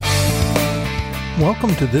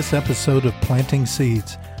Welcome to this episode of Planting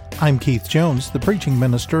Seeds. I'm Keith Jones, the preaching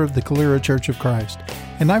minister of the Calera Church of Christ,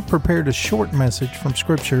 and I've prepared a short message from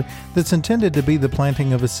Scripture that's intended to be the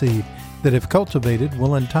planting of a seed that, if cultivated,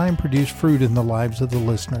 will in time produce fruit in the lives of the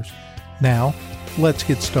listeners. Now, let's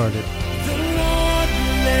get started. The Lord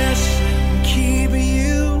bless and keep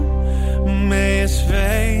you. May His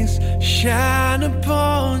face shine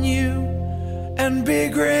upon you and be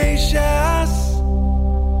gracious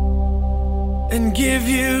and give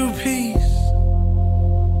you peace.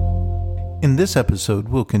 In this episode,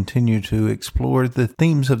 we'll continue to explore the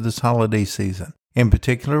themes of this holiday season. In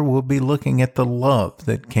particular, we'll be looking at the love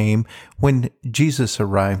that came when Jesus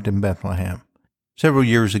arrived in Bethlehem. Several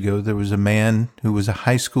years ago, there was a man who was a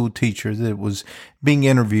high school teacher that was being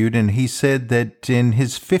interviewed, and he said that in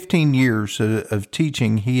his 15 years of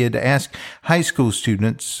teaching, he had asked high school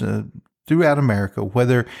students throughout America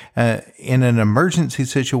whether in an emergency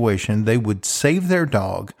situation they would save their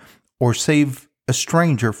dog or save a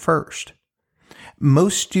stranger first.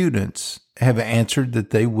 Most students have answered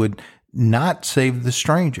that they would not save the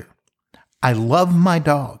stranger. I love my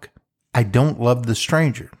dog. I don't love the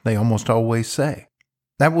stranger, they almost always say.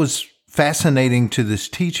 That was fascinating to this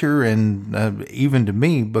teacher and even to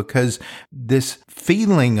me, because this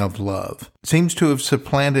feeling of love seems to have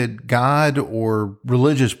supplanted God or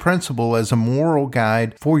religious principle as a moral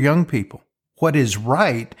guide for young people. What is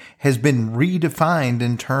right has been redefined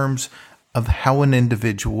in terms of how an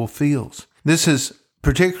individual feels. This is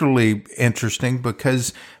particularly interesting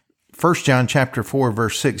because 1 John chapter 4,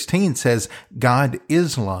 verse 16 says, God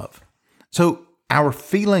is love. So our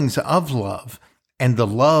feelings of love and the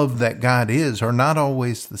love that God is are not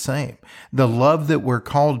always the same. The love that we're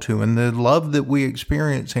called to and the love that we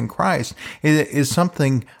experience in Christ is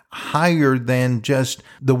something higher than just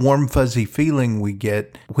the warm, fuzzy feeling we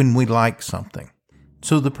get when we like something.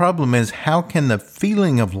 So the problem is, how can the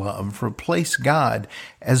feeling of love replace God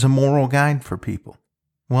as a moral guide for people?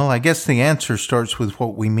 Well, I guess the answer starts with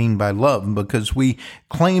what we mean by love, because we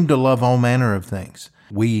claim to love all manner of things.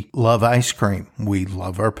 We love ice cream. We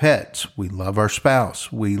love our pets. We love our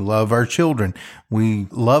spouse. We love our children. We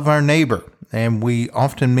love our neighbor. And we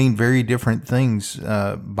often mean very different things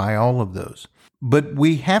by all of those. But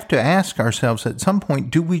we have to ask ourselves at some point,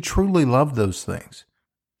 do we truly love those things?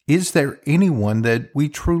 Is there anyone that we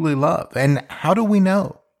truly love? And how do we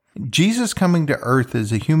know? Jesus coming to earth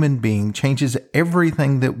as a human being changes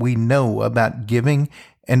everything that we know about giving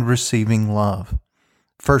and receiving love.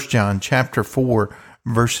 1 John chapter 4,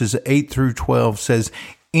 verses 8 through 12 says,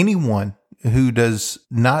 anyone who does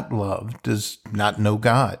not love does not know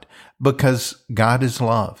God, because God is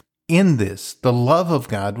love. In this, the love of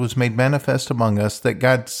God was made manifest among us, that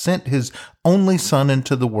God sent His only Son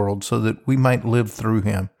into the world so that we might live through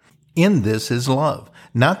Him. In this is love,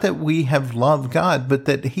 not that we have loved God, but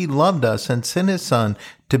that He loved us and sent His Son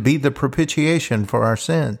to be the propitiation for our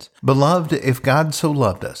sins. Beloved, if God so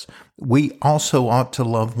loved us, we also ought to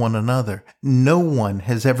love one another. No one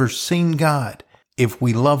has ever seen God. If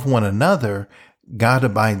we love one another, God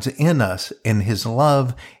abides in us, and His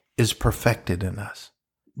love is perfected in us.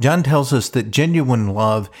 John tells us that genuine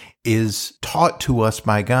love is taught to us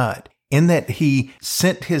by God, in that He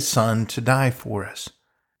sent His Son to die for us.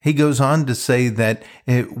 He goes on to say that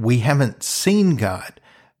we haven't seen God,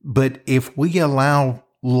 but if we allow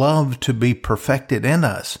love to be perfected in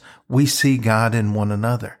us, we see God in one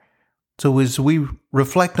another. So as we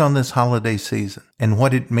reflect on this holiday season and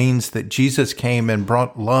what it means that Jesus came and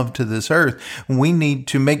brought love to this earth, we need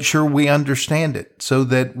to make sure we understand it so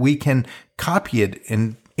that we can copy it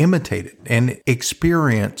and imitate it and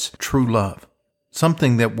experience true love.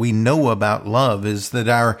 Something that we know about love is that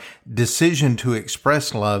our decision to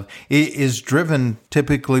express love is driven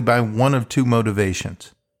typically by one of two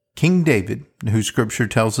motivations. King David, who Scripture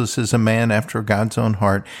tells us is a man after God's own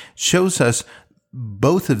heart, shows us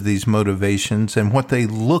both of these motivations and what they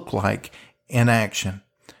look like in action.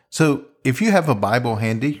 So if you have a Bible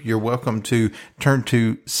handy, you're welcome to turn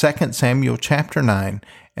to 2 Samuel chapter 9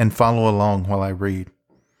 and follow along while I read.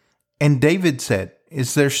 And David said,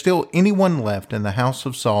 is there still anyone left in the house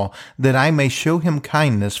of Saul, that I may show him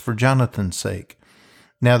kindness for Jonathan's sake?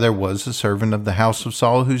 Now there was a servant of the house of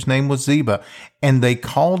Saul whose name was Ziba, and they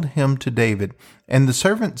called him to David. And the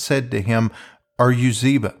servant said to him, are you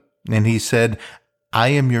Ziba? And he said, I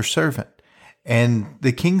am your servant. And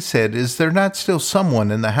the king said, is there not still someone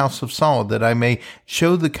in the house of Saul, that I may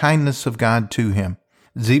show the kindness of God to him?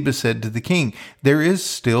 Ziba said to the king, there is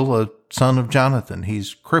still a son of Jonathan.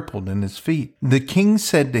 He's crippled in his feet. The king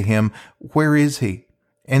said to him, where is he?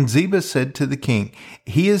 And Ziba said to the king,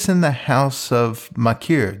 he is in the house of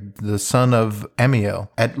Machir, the son of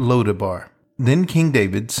Amiel, at Lodabar. Then King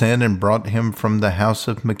David sent and brought him from the house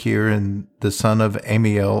of Machir and the son of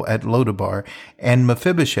Amiel at Lodabar, and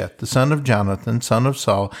Mephibosheth, the son of Jonathan, son of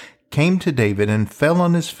Saul, came to David and fell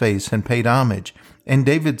on his face and paid homage. And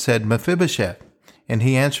David said, Mephibosheth. And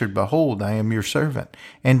he answered, Behold, I am your servant.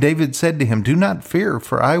 And David said to him, Do not fear,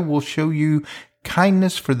 for I will show you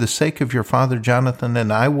kindness for the sake of your father Jonathan,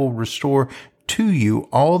 and I will restore to you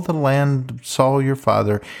all the land of Saul your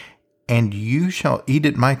father, and you shall eat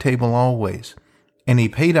at my table always. And he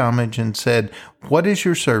paid homage and said, What is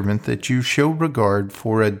your servant that you show regard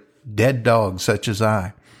for a dead dog such as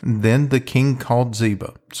I? Then the king called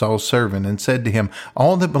Ziba, Saul's servant, and said to him,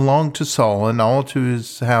 All that belonged to Saul and all to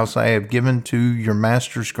his house I have given to your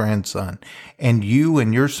master's grandson. And you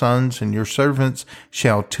and your sons and your servants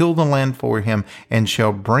shall till the land for him, and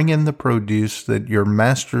shall bring in the produce, that your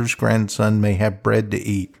master's grandson may have bread to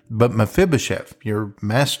eat. But Mephibosheth, your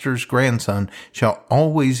master's grandson, shall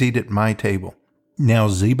always eat at my table. Now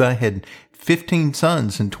Ziba had 15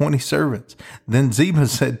 sons and 20 servants. Then Ziba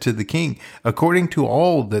said to the king, According to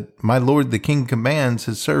all that my lord the king commands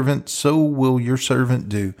his servant, so will your servant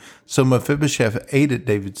do. So Mephibosheth ate at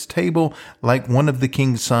David's table like one of the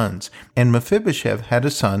king's sons. And Mephibosheth had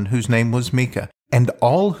a son whose name was Micah. And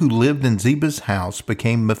all who lived in Ziba's house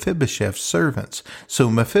became Mephibosheth's servants. So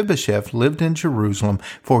Mephibosheth lived in Jerusalem,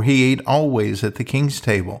 for he ate always at the king's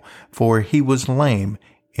table, for he was lame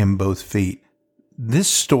in both feet. This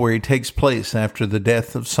story takes place after the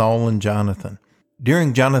death of Saul and Jonathan.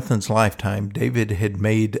 During Jonathan's lifetime, David had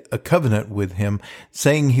made a covenant with him,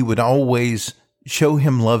 saying he would always show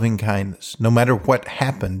him loving kindness, no matter what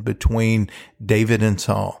happened between David and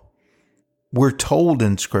Saul. We're told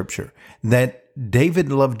in Scripture that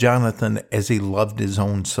David loved Jonathan as he loved his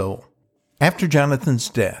own soul. After Jonathan's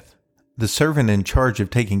death, the servant in charge of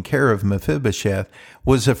taking care of Mephibosheth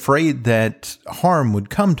was afraid that harm would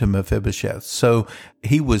come to Mephibosheth, so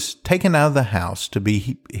he was taken out of the house to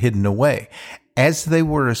be hidden away. As they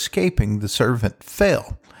were escaping, the servant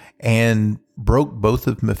fell and broke both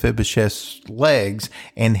of Mephibosheth's legs,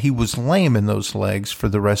 and he was lame in those legs for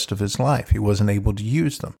the rest of his life. He wasn't able to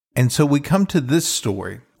use them. And so we come to this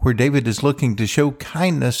story where David is looking to show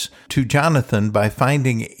kindness to Jonathan by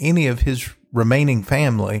finding any of his remaining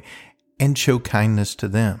family and show kindness to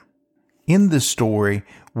them. In this story,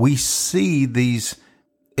 we see these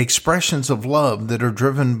expressions of love that are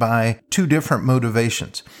driven by two different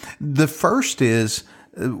motivations. The first is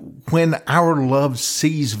when our love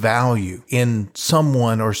sees value in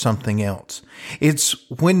someone or something else. It's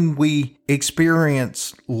when we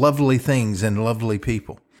experience lovely things and lovely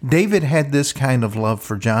people. David had this kind of love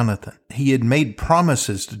for Jonathan. He had made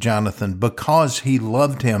promises to Jonathan because he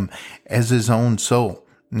loved him as his own soul.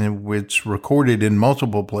 It's recorded in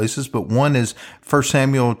multiple places, but one is 1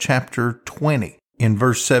 Samuel chapter 20. In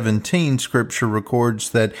verse 17, Scripture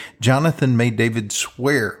records that Jonathan made David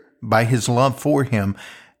swear by his love for him,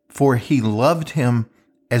 for he loved him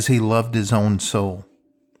as he loved his own soul.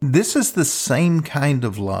 This is the same kind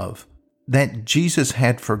of love that Jesus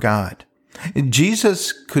had for God.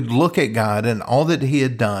 Jesus could look at God and all that he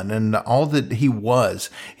had done and all that he was.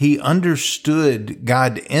 He understood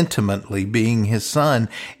God intimately, being his son,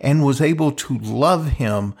 and was able to love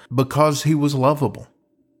him because he was lovable.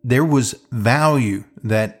 There was value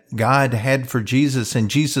that God had for Jesus, and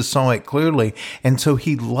Jesus saw it clearly, and so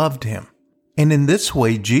he loved him. And in this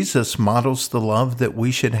way, Jesus models the love that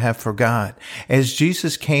we should have for God. As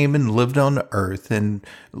Jesus came and lived on earth and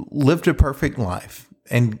lived a perfect life,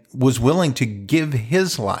 and was willing to give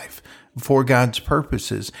his life for God's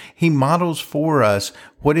purposes, he models for us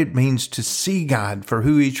what it means to see God for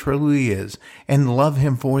who he truly is and love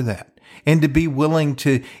him for that, and to be willing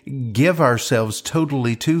to give ourselves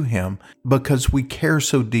totally to him because we care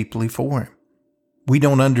so deeply for him. We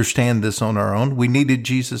don't understand this on our own. We needed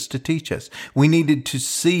Jesus to teach us. We needed to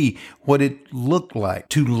see what it looked like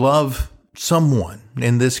to love someone,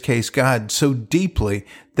 in this case God, so deeply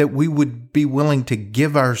that we would be willing to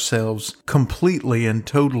give ourselves completely and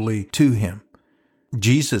totally to him.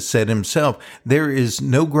 Jesus said himself, there is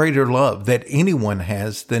no greater love that anyone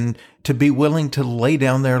has than to be willing to lay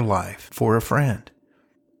down their life for a friend.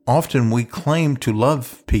 Often we claim to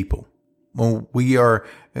love people. Well, we are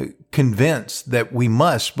convinced that we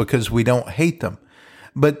must because we don't hate them.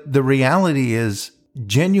 But the reality is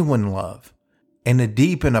genuine love and a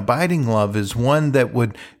deep and abiding love is one that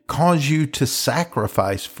would cause you to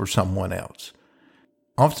sacrifice for someone else.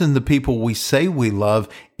 Often the people we say we love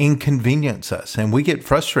inconvenience us, and we get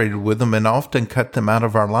frustrated with them and often cut them out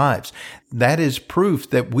of our lives. That is proof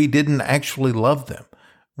that we didn't actually love them.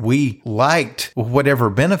 We liked whatever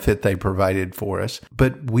benefit they provided for us,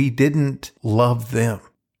 but we didn't love them.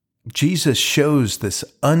 Jesus shows this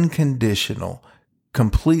unconditional,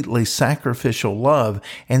 completely sacrificial love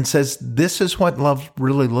and says, this is what love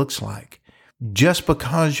really looks like. Just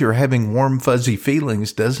because you're having warm, fuzzy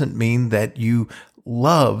feelings doesn't mean that you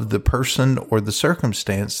love the person or the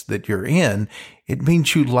circumstance that you're in. It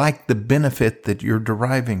means you like the benefit that you're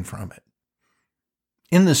deriving from it.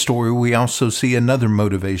 In the story, we also see another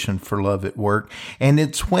motivation for love at work, and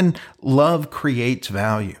it's when love creates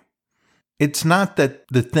value. It's not that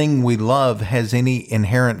the thing we love has any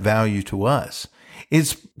inherent value to us.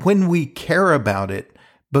 It's when we care about it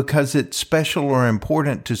because it's special or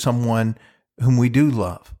important to someone whom we do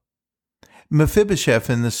love. Mephibosheth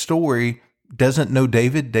in the story doesn't know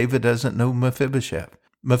David. David doesn't know Mephibosheth.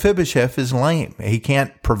 Mephibosheth is lame. He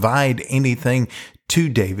can't provide anything to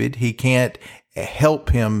David. He can't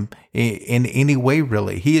help him in any way,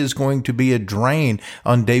 really. He is going to be a drain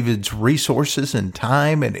on David's resources and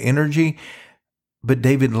time and energy, but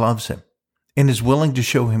David loves him and is willing to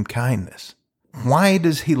show him kindness. Why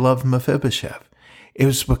does he love Mephibosheth? It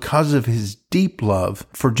was because of his deep love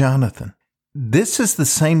for Jonathan. This is the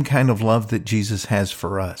same kind of love that Jesus has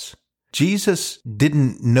for us. Jesus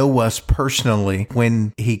didn't know us personally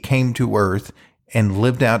when he came to earth and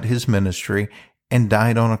lived out his ministry and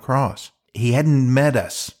died on a cross. He hadn't met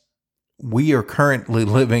us. We are currently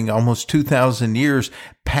living almost 2,000 years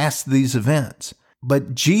past these events.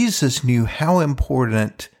 But Jesus knew how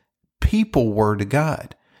important people were to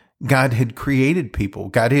God. God had created people.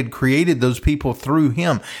 God had created those people through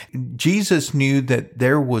him. Jesus knew that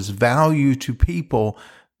there was value to people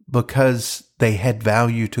because they had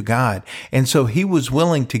value to God. And so he was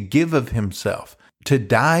willing to give of himself, to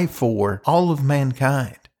die for all of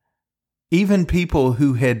mankind. Even people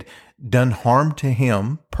who had done harm to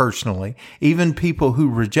him personally, even people who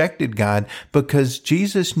rejected God, because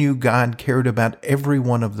Jesus knew God cared about every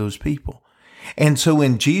one of those people. And so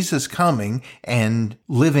in Jesus coming and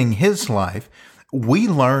living his life, we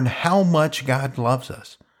learn how much God loves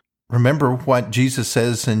us. Remember what Jesus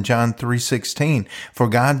says in John 3:16, "For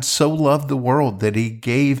God so loved the world that he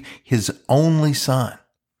gave his only son."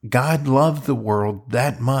 God loved the world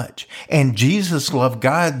that much. And Jesus loved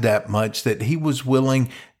God that much that he was willing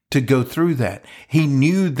to go through that. He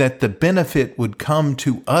knew that the benefit would come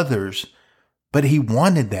to others, but he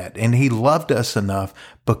wanted that, and he loved us enough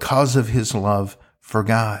because of his love for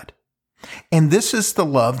God. And this is the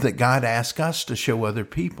love that God asks us to show other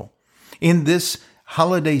people. In this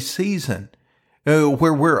holiday season,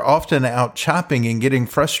 where we're often out shopping and getting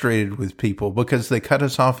frustrated with people because they cut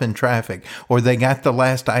us off in traffic, or they got the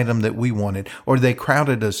last item that we wanted, or they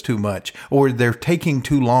crowded us too much, or they're taking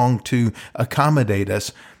too long to accommodate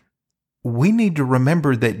us, we need to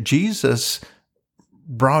remember that Jesus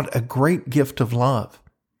brought a great gift of love.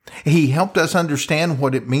 He helped us understand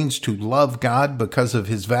what it means to love God because of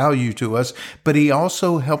his value to us, but he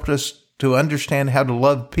also helped us to understand how to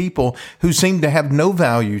love people who seem to have no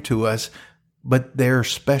value to us, but they're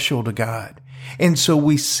special to God. And so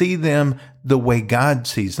we see them the way God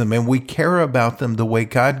sees them, and we care about them the way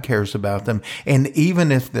God cares about them. And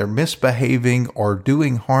even if they're misbehaving or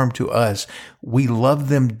doing harm to us, we love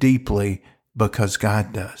them deeply because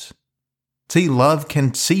God does. See, love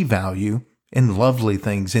can see value in lovely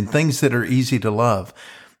things, in things that are easy to love.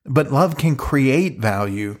 But love can create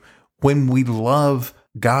value when we love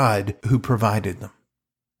God who provided them.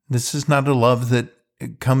 This is not a love that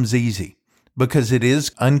comes easy, because it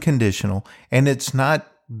is unconditional, and it's not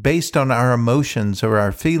based on our emotions or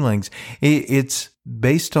our feelings. It's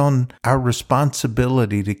based on our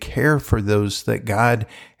responsibility to care for those that God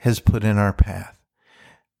has put in our path.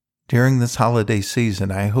 During this holiday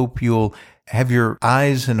season, I hope you'll have your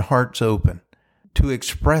eyes and hearts open to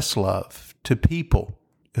express love to people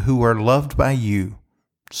who are loved by you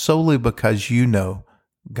solely because you know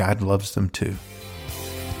God loves them too.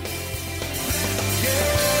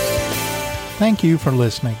 Thank you for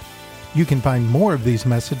listening. You can find more of these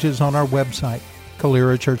messages on our website,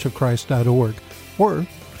 CaleraChurchOfChrist.org, or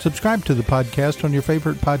subscribe to the podcast on your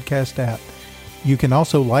favorite podcast app. You can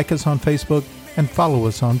also like us on Facebook and follow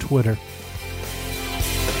us on Twitter.